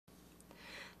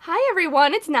Hi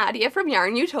everyone, it's Nadia from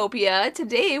YARNutopia.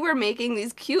 Today we're making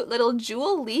these cute little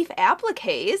jewel leaf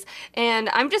appliques, and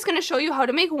I'm just going to show you how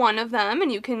to make one of them,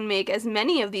 and you can make as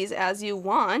many of these as you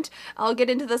want. I'll get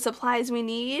into the supplies we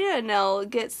need, and I'll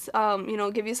get,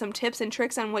 give you some tips and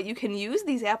tricks on what you can use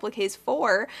these appliques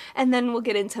for, and then we'll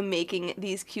get into making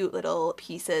these cute little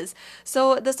pieces.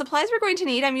 So the supplies we're going to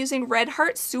need, I'm using Red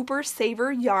Heart Super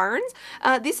Saver yarns.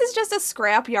 This is just a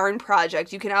scrap yarn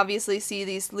project. You can obviously see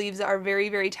these leaves are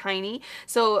very tiny,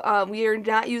 so we are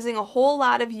not using a whole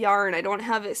lot of yarn. I don't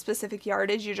have a specific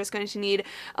yardage. You're just going to need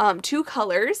two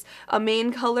colors, a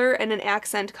main color and an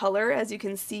accent color. As you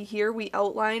can see here, we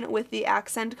outline with the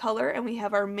accent color and we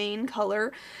have our main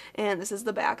color, and this is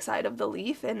the back side of the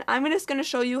leaf. And I'm just going to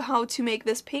show you how to make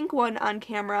this pink one on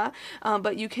camera,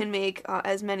 but you can make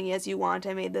as many as you want.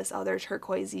 I made this other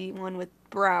turquoisey one with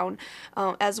brown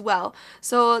as well.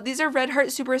 So these are Red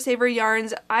Heart Super Saver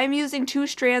yarns. I'm using two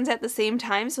strands at the same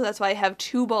time, so that's why I have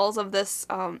two balls of this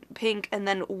pink and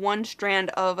then one strand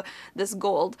of this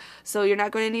gold. So you're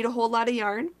not going to need a whole lot of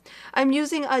yarn. I'm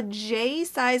using a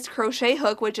J-sized crochet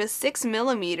hook, which is 6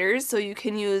 millimeters, so you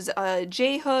can use a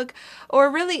J hook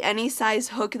or really any size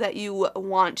hook that you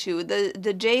want to.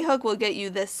 The J hook will get you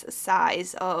this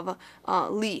size of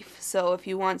leaf, so if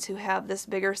you want to have this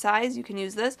bigger size, you can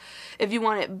use this. If you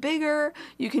want it bigger,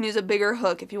 you can use a bigger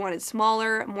hook. If you want it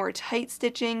smaller, more tight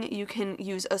stitching, you can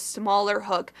use a smaller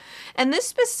hook. And this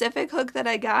specific hook that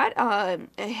I got,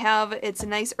 it's a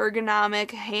nice ergonomic,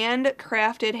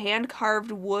 handcrafted,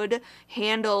 hand-carved wood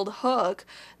handled hook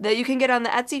that you can get on the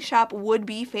Etsy shop Would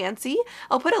Be Fancy.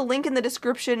 I'll put a link in the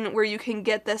description where you can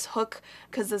get this hook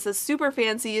because this is super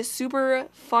fancy, super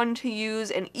fun to use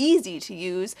and easy to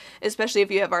use, especially if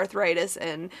you have arthritis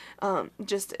and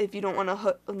just if you don't want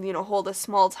to hold a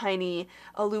small tiny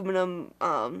aluminum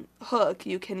hook,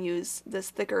 you can use this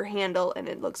thicker handle and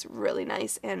it looks really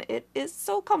nice and it is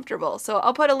so comfortable. So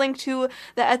I'll put a link to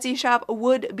the Etsy shop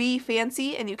Would Be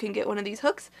Fancy and you can get one of these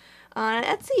hooks on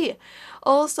Etsy.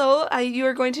 Also, you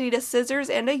are going to need a scissors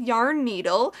and a yarn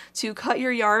needle to cut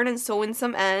your yarn and sew in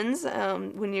some ends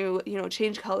when you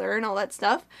change color and all that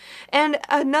stuff. And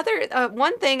another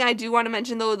one thing I do want to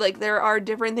mention though, like there are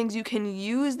different things you can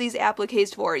use these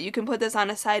appliques for. You can put this on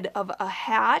a side of a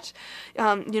hat,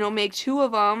 make two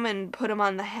of them and put them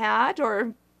on the hat,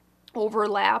 or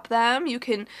overlap them. You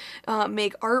can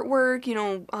make artwork,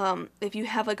 if you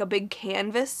have like a big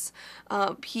canvas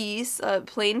piece,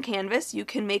 plain canvas, you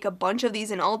can make a bunch of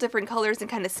these in all different colors and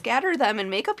kind of scatter them and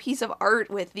make a piece of art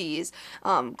with these,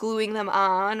 gluing them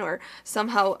on or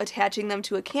somehow attaching them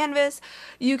to a canvas.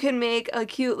 You can make a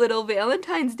cute little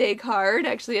Valentine's Day card.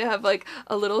 Actually, I have like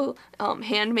a little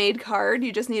handmade card.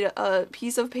 You just need a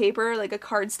piece of paper, like a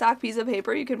cardstock piece of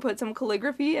paper. You can put some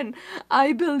calligraphy and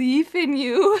 "I believe in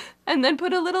you" and then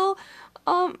put a little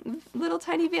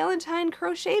tiny Valentine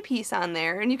crochet piece on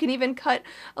there. And you can even cut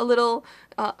a little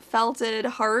felted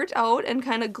heart out and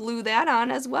kind of glue that on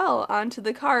as well onto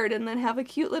the card, and then have a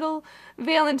cute little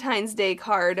Valentine's Day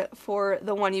card for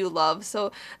the one you love.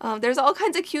 So there's all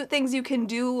kinds of cute things you can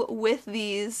do with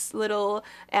these little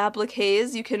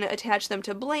appliques. You can attach them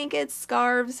to blankets,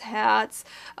 scarves, hats,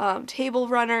 table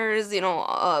runners,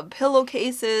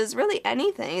 pillowcases, really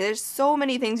anything. There's so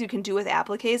many things you can do with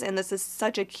appliques, and this is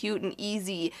such a cute and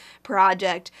easy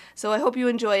project. So I hope you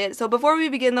enjoy it. So before we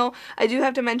begin though, I do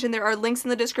have to mention there are links in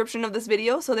the description of this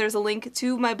video. So there's a link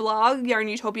to my blog,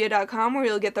 YARNutopia.com, where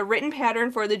you'll get the written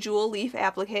pattern for the jewel leaf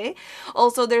applique.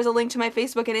 Also, there's a link to my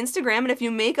Facebook and Instagram, and if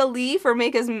you make a leaf or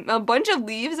make a bunch of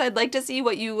leaves, I'd like to see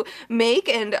what you make,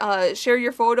 and share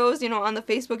your photos, on the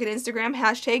Facebook and Instagram,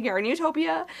 hashtag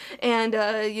YARNutopia, and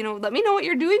let me know what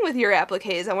you're doing with your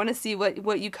appliques. I want to see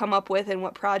what you come up with and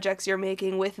what projects you're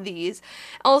making with these.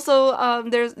 Also,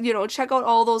 there's, check out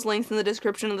all those links in the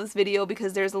description of this video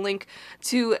because there's a link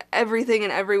to everything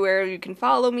and everywhere you can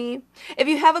follow me. If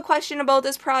you have a question about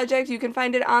this project, you can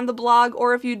find it on the blog,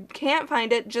 or if you can't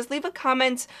find it, just leave a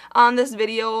comment on this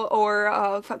video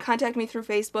or contact me through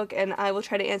Facebook and I will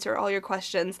try to answer all your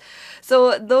questions.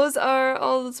 So those are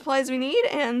all the supplies we need,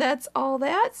 and that's all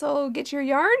that. So get your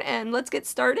yarn and let's get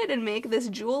started and make this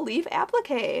jewel leaf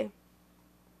applique.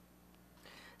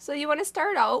 So you want to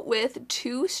start out with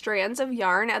two strands of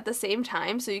yarn at the same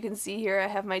time. So you can see here I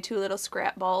have my two little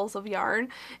scrap balls of yarn,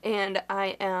 and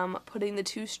I am putting the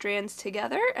two strands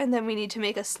together, and then we need to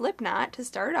make a slip knot to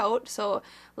start out. So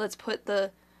let's put the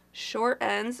short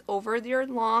ends over your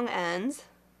long ends.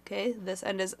 Okay, this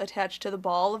end is attached to the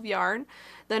ball of yarn.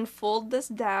 Then fold this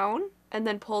down and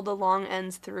then pull the long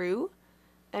ends through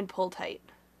and pull tight.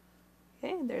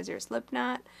 Okay, there's your slip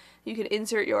knot. You can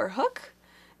insert your hook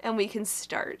and we can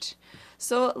start.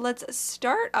 So let's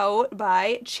start out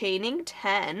by chaining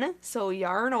 10. So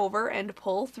yarn over and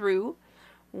pull through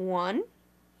 1,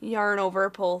 yarn over,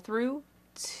 pull through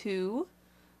 2,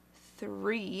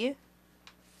 3,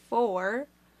 4,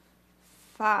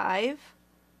 5,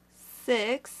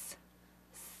 6,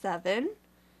 7,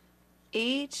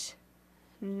 8,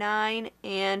 9,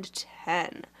 and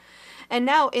 10. And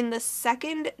now in the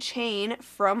second chain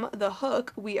from the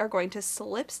hook, we are going to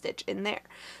slip stitch in there.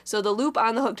 So the loop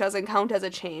on the hook doesn't count as a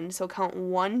chain, so count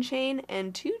 1 chain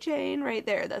and 2 chain right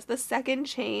there. That's the second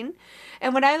chain.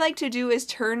 And what I like to do is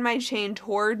turn my chain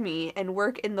toward me and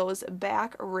work in those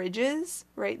back ridges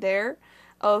right there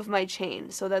of my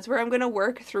chain. So that's where I'm going to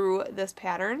work through this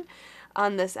pattern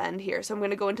on this end here. So I'm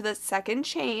going to go into the second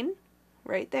chain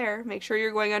right there. Make sure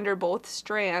you're going under both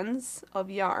strands of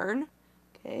yarn.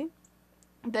 Okay.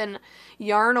 Then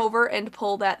yarn over and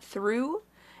pull that through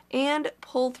and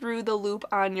pull through the loop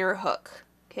on your hook.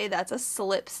 Okay, that's a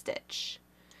slip stitch.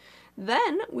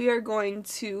 Then we are going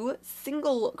to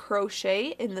single crochet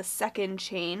in the second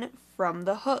chain from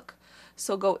the hook.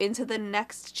 So go into the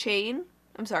next chain.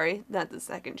 I'm sorry, not the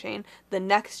second chain, the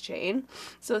next chain.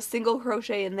 So single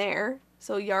crochet in there.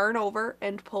 So yarn over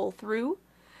and pull through,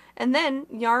 and then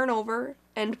yarn over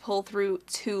and pull through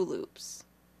 2 loops.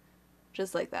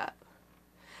 Just like that.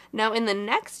 Now in the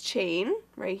next chain,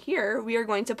 right here, we are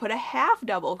going to put a half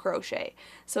double crochet.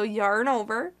 So yarn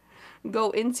over,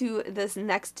 go into this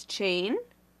next chain,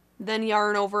 then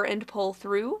yarn over and pull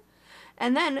through,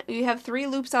 and then you have 3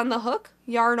 loops on the hook,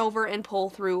 yarn over and pull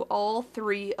through all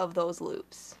 3 of those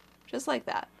loops. Just like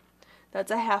that.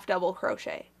 That's a half double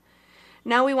crochet.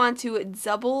 Now we want to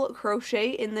double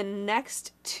crochet in the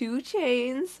next 2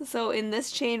 chains. So in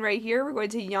this chain right here, we're going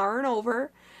to yarn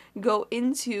over, go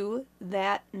into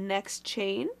that next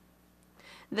chain,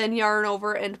 then yarn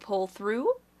over and pull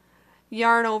through,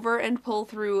 yarn over and pull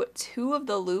through 2 of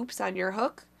the loops on your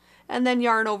hook, and then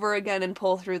yarn over again and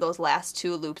pull through those last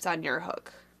 2 loops on your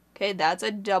hook. Okay, that's a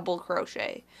double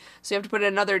crochet. So you have to put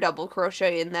another double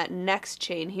crochet in that next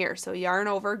chain here. So yarn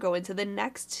over, go into the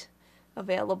next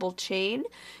available chain,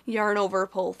 yarn over,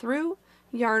 pull through,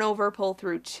 yarn over, pull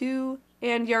through 2,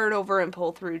 and yarn over and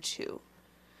pull through 2.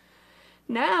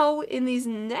 Now, in these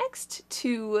next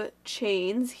 2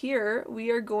 chains here,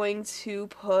 we are going to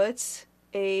put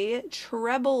a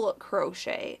treble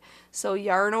crochet. So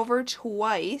yarn over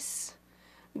twice,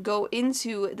 go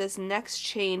into this next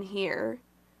chain here,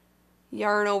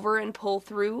 yarn over and pull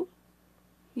through,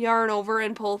 yarn over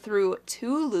and pull through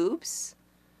 2 loops,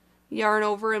 yarn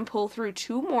over and pull through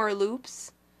 2 more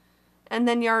loops, and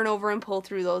then yarn over and pull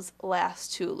through those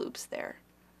last 2 loops there.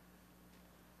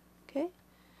 Okay.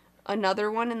 Another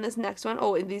one in this next one.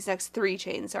 Oh, in these next 3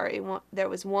 chains, sorry. There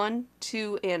was 1,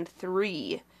 2, and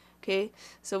 3. Okay,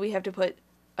 so we have to put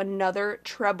another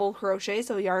treble crochet.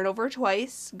 So yarn over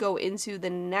twice, go into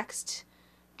the next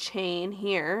chain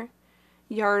here,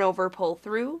 yarn over, pull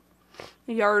through,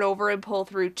 yarn over and pull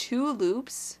through 2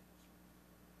 loops,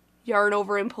 yarn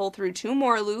over and pull through 2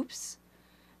 more loops,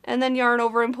 and then yarn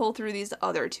over and pull through these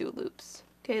other 2 loops.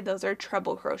 Okay, those are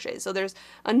treble crochets. So there's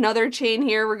another chain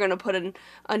here. We're going to put in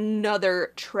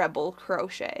another treble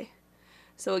crochet.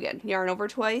 So again, yarn over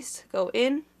twice, go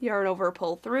in, yarn over,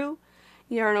 pull through,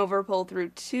 yarn over, pull through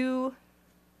 2,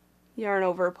 yarn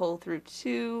over, pull through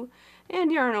 2,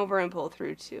 and yarn over and pull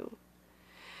through 2.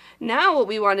 Now what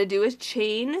we want to do is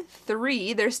chain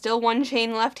 3. There's still 1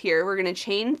 chain left here. We're going to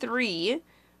chain 3,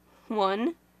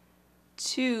 1,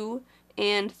 2,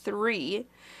 and 3.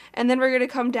 And then we're going to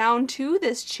come down to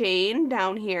this chain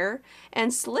down here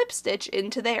and slip stitch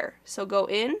into there. So go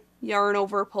in, yarn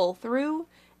over, pull through,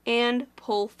 and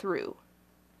pull through.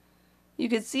 You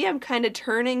can see I'm kind of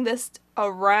turning this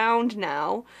around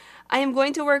now. I am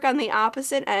going to work on the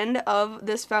opposite end of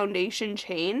this foundation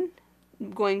chain,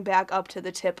 going back up to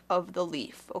the tip of the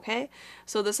leaf, okay?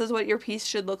 So this is what your piece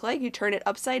should look like. You turn it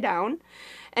upside down.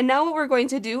 And now what we're going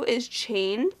to do is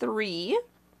chain 3,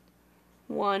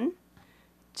 1,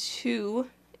 2,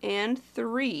 and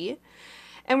 3,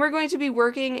 and we're going to be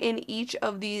working in each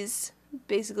of these,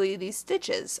 basically these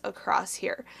stitches across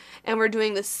here, and we're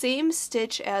doing the same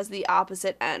stitch as the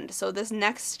opposite end. So this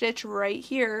next stitch right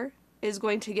here is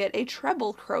going to get a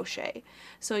treble crochet.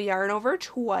 So yarn over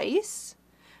twice,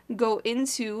 go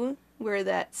into where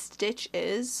that stitch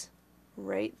is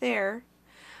right there.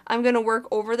 I'm going to work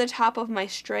over the top of my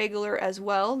straggler as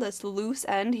well, this loose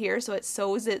end here, so it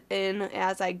sews it in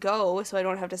as I go, so I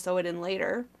don't have to sew it in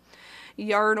later.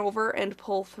 Yarn over and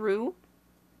pull through.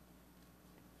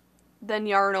 Then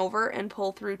yarn over and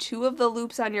pull through 2 of the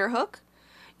loops on your hook.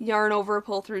 Yarn over,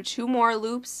 pull through 2 more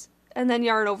loops, and then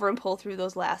yarn over and pull through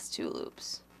those last 2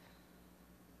 loops.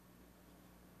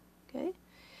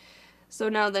 So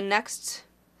now the next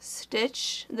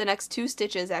stitch, the next 2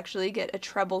 stitches actually get a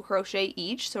treble crochet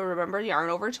each. So remember, yarn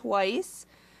over twice,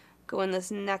 go in this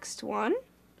next one,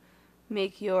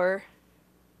 make your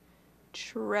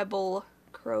treble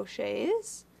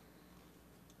crochets.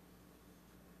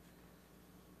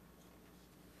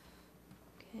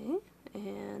 Okay,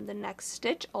 and the next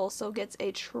stitch also gets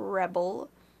a treble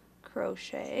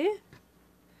crochet.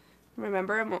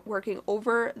 Remember, I'm working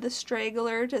over the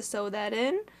straggler to sew that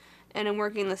in, and I'm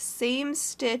working the same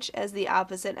stitch as the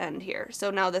opposite end here. So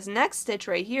now this next stitch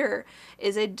right here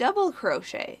is a double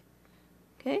crochet.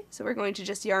 Okay, so we're going to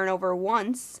just yarn over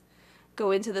once,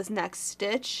 go into this next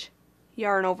stitch,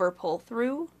 yarn over, pull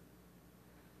through,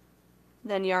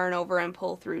 then yarn over and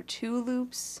pull through 2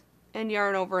 loops, and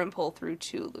yarn over and pull through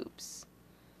 2 loops.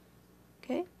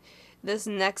 Okay, this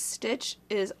next stitch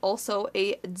is also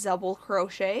a double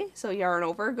crochet, so yarn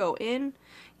over, go in,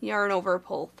 yarn over,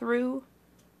 pull through,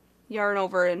 yarn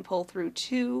over and pull through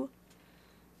 2,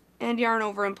 and yarn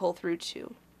over and pull through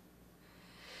 2.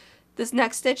 This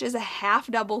next stitch is a half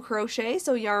double crochet,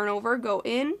 so yarn over, go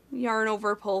in, yarn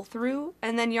over, pull through,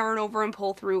 and then yarn over and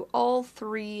pull through all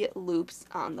 3 loops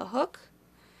on the hook,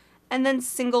 and then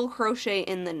single crochet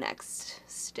in the next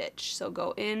stitch. So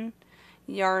go in,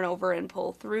 yarn over and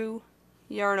pull through,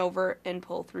 yarn over and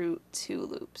pull through 2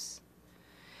 loops.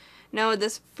 Now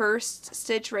this first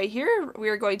stitch right here, we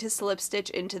are going to slip stitch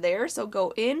into there, so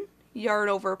go in, yarn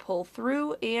over, pull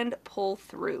through, and pull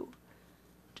through,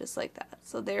 just like that.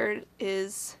 So there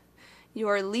is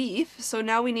your leaf. So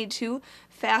now we need to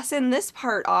fasten this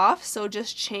part off, so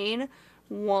just chain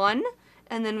 1,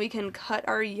 and then we can cut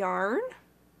our yarn.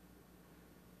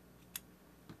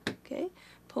 Okay,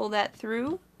 pull that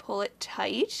through, pull it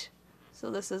tight. So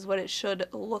this is what it should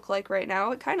look like right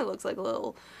now. It kind of looks like a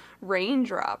little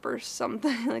raindrop or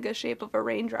something, like a shape of a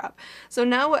raindrop. So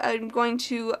now I'm going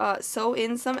to sew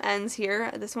in some ends here.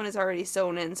 This one is already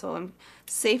sewn in, so I'm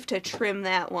safe to trim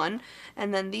that one.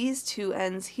 And then these 2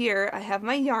 ends here, I have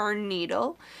my yarn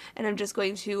needle, and I'm just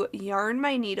going to yarn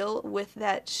my needle with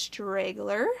that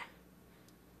straggler,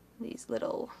 these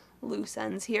little loose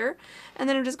ends here, and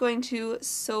then I'm just going to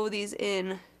sew these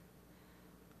in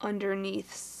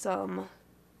underneath some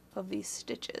of these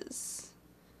stitches,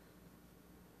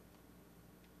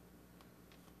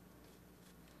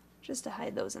 just to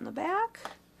hide those in the back.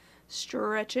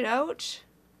 Stretch it out,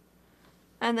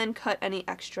 and then cut any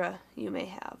extra you may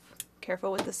have.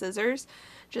 Careful with the scissors,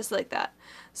 just like that.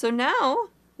 So now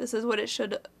this is what it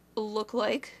should look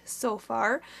like so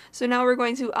far. So now we're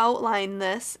going to outline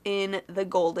this in the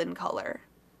golden color.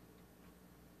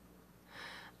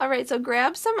 Alright, so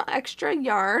grab some extra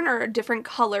yarn or a different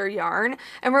color yarn,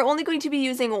 and we're only going to be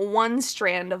using 1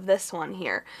 strand of this one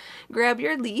here. Grab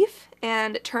your leaf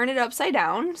and turn it upside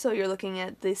down, so you're looking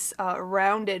at this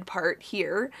rounded part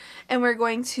here, and we're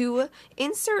going to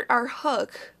insert our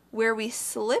hook where we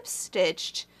slip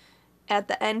stitched at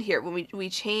the end here. When we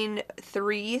chain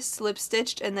 3, slip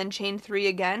stitched, and then chain 3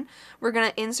 again, we're going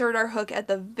to insert our hook at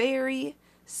the very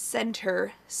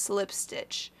center slip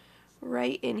stitch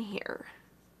right in here.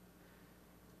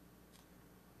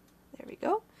 There we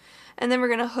go. And then we're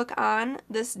going to hook on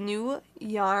this new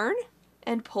yarn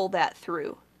and pull that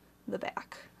through the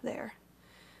back there.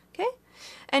 Okay?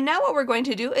 And now what we're going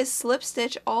to do is slip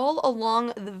stitch all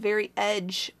along the very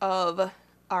edge of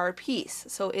our piece.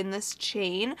 So in this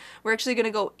chain, we're actually going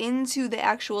to go into the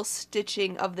actual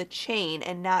stitching of the chain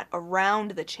and not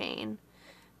around the chain.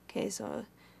 Okay, so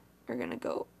we're going to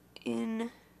go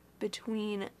in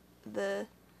between the,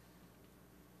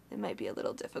 it might be a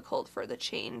little difficult for the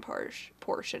chain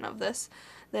portion of this.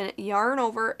 Then yarn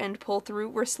over and pull through,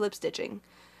 we're slip stitching.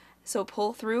 So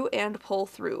pull through and pull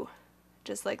through,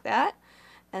 just like that.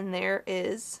 And there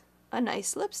is a nice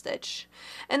slip stitch.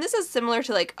 And this is similar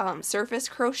to like surface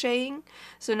crocheting.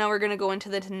 So now we're going to go into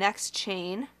the next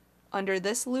chain under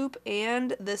this loop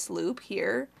and this loop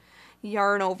here.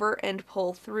 Yarn over and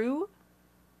pull through.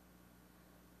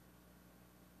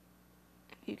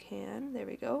 If you can, there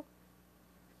we go.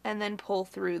 And then pull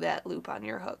through that loop on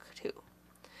your hook too.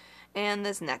 And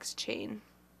this next chain.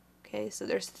 Okay, so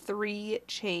there's 3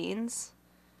 chains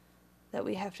that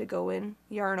we have to go in.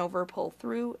 Yarn over, pull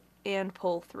through, and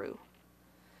pull through.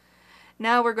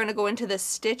 Now we're going to go into the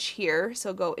stitch here.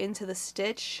 So go into the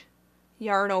stitch,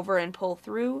 yarn over and pull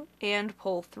through, and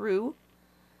pull through.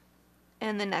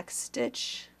 And the next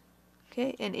stitch.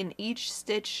 Okay, and in each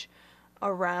stitch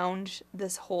around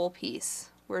this whole piece,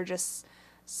 we're just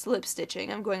slip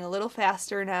stitching. I'm going a little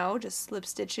faster now, just slip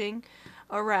stitching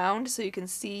around, so you can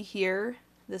see here,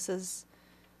 this is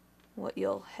what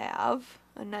you'll have,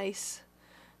 a nice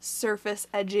surface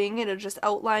edging. It'll just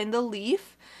outline the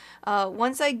leaf.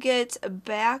 Once I get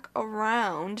back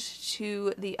around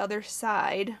to the other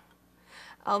side,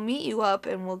 I'll meet you up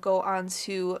and we'll go on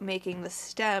to making the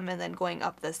stem and then going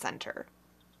up the center.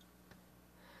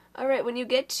 Alright, when you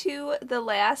get to the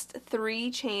last 3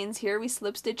 chains here, we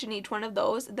slip stitch in each one of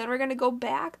those. Then we're going to go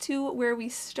back to where we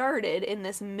started in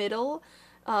this middle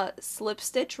slip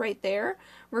stitch right there.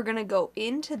 We're going to go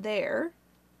into there.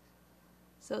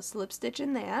 So slip stitch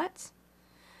in that.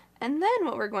 And then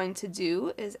what we're going to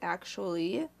do is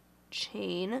actually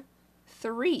chain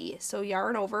 3. So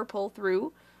yarn over, pull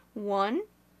through 1,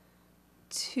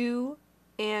 2,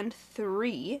 and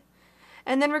 3.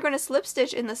 And then we're going to slip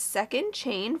stitch in the second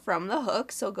chain from the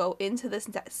hook, so go into this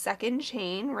second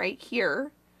chain right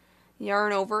here,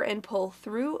 yarn over and pull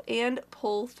through and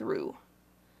pull through.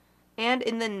 And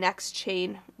in the next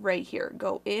chain right here,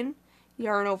 go in,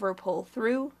 yarn over, pull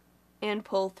through, and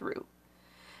pull through.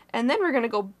 And then we're going to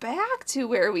go back to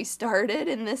where we started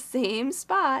in the same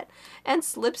spot and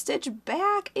slip stitch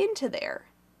back into there.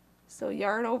 So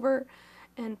yarn over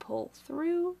and pull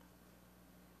through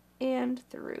and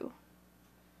through.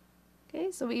 Okay,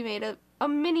 so we made a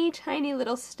mini tiny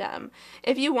little stem.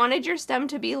 If you wanted your stem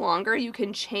to be longer, you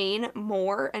can chain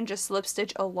more and just slip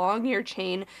stitch along your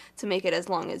chain to make it as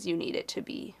long as you need it to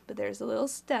be. But there's a little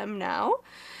stem now.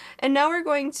 And now we're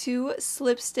going to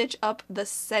slip stitch up the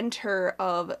center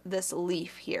of this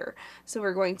leaf here. So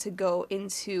we're going to go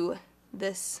into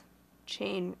this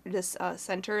chain, this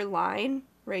center line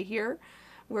right here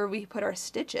where we put our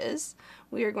stitches.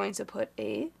 We are going to put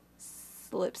a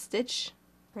slip stitch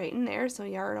right in there, so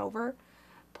yarn over,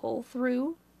 pull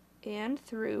through and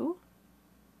through.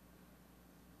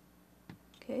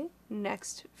 Okay,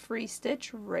 next free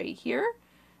stitch right here,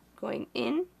 going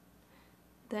in,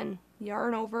 then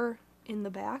yarn over in the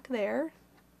back there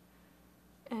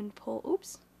and pull,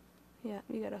 oops, yeah,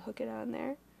 we gotta hook it on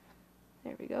there.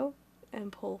 There we go,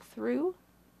 and pull through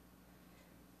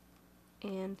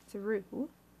and through.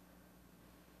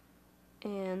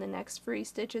 And the next free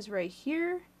stitch is right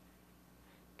here.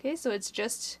 Okay, so it's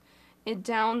just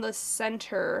down the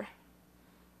center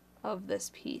of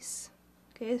this piece.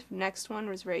 Okay, the next one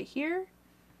was right here.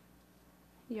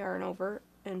 Yarn over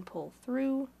and pull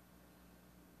through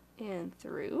and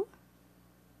through.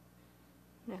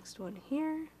 Next one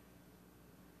here.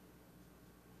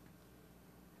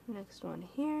 Next one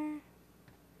here.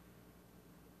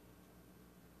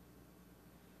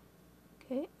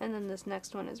 Okay, and then this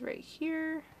next one is right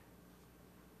here.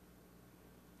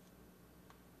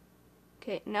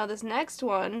 Okay, now this next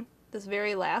one, this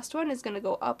very last one, is going to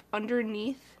go up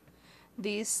underneath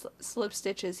these slip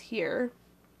stitches here.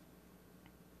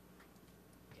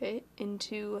 Okay,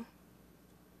 into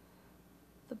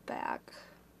the back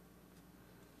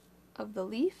of the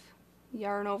leaf,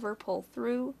 yarn over, pull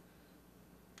through,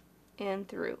 and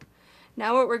through.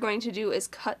 Now what we're going to do is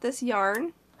cut this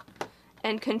yarn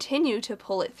and continue to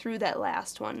pull it through that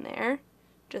last one there,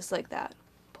 just like that.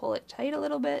 Pull it tight a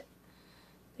little bit.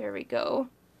 There we go.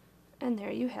 And there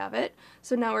you have it.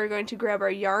 So now we're going to grab our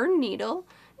yarn needle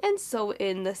and sew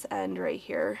in this end right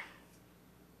here.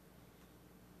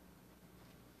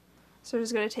 So we're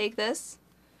just going to take this,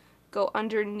 go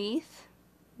underneath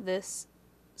this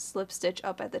slip stitch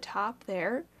up at the top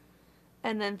there,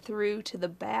 and then through to the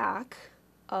back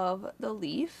of the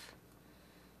leaf.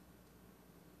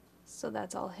 So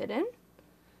that's all hidden.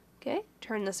 Okay,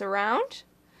 turn this around,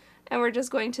 and we're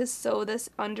just going to sew this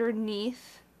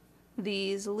underneath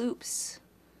these loops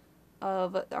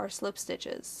of our slip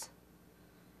stitches.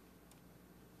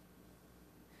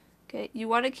 Okay, you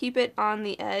want to keep it on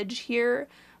the edge here,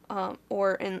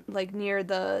 or in like near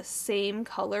the same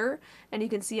color, and you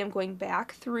can see I'm going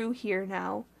back through here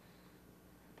now.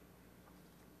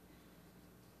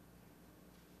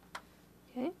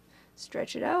 Okay,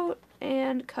 stretch it out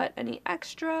and cut any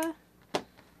extra.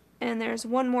 And there's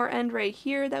one more end right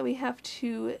here that we have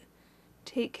to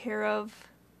take care of.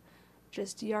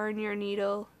 Just yarn your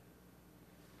needle,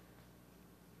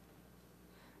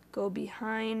 go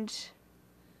behind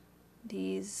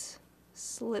these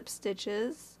slip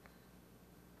stitches,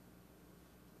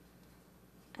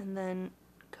 and then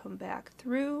come back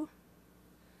through.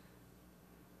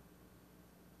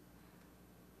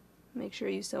 Make sure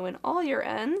you sew in all your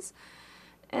ends,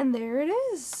 and there it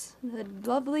is, the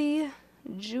lovely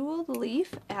jeweled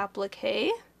leaf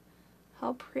applique.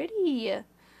 How pretty!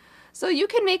 So you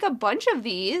can make a bunch of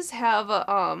these, have,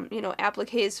 you know,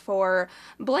 appliques for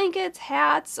blankets,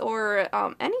 hats, or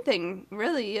anything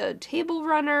really, a table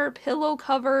runner, pillow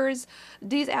covers.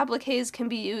 These appliques can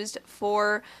be used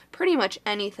for pretty much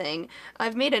anything.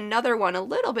 I've made another one a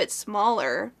little bit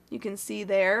smaller. You can see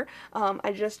there,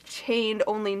 I just chained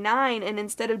only 9, and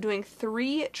instead of doing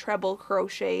 3 treble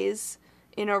crochets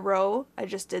in a row, I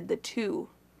just did the 2.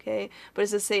 Okay, but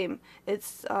it's the same.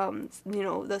 It's you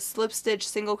know, the slip stitch,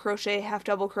 single crochet, half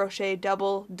double crochet,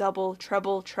 double, double,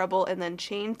 treble, treble, and then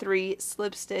chain 3,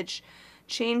 slip stitch,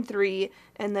 chain 3,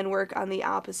 and then work on the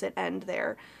opposite end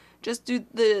there. Just do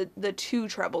the 2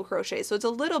 treble crochet. So it's a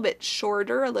little bit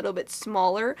shorter, a little bit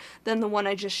smaller than the one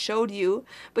I just showed you,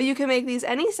 but you can make these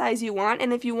any size you want,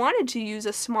 and if you wanted to use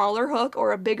a smaller hook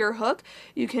or a bigger hook,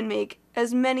 you can make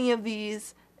as many of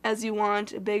these as you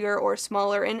want, bigger or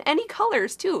smaller, in any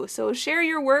colors too. So share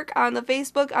your work on the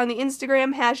Facebook, on the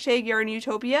Instagram,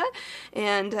 #YARNutopia,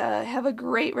 and have a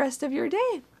great rest of your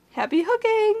day. Happy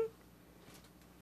hooking!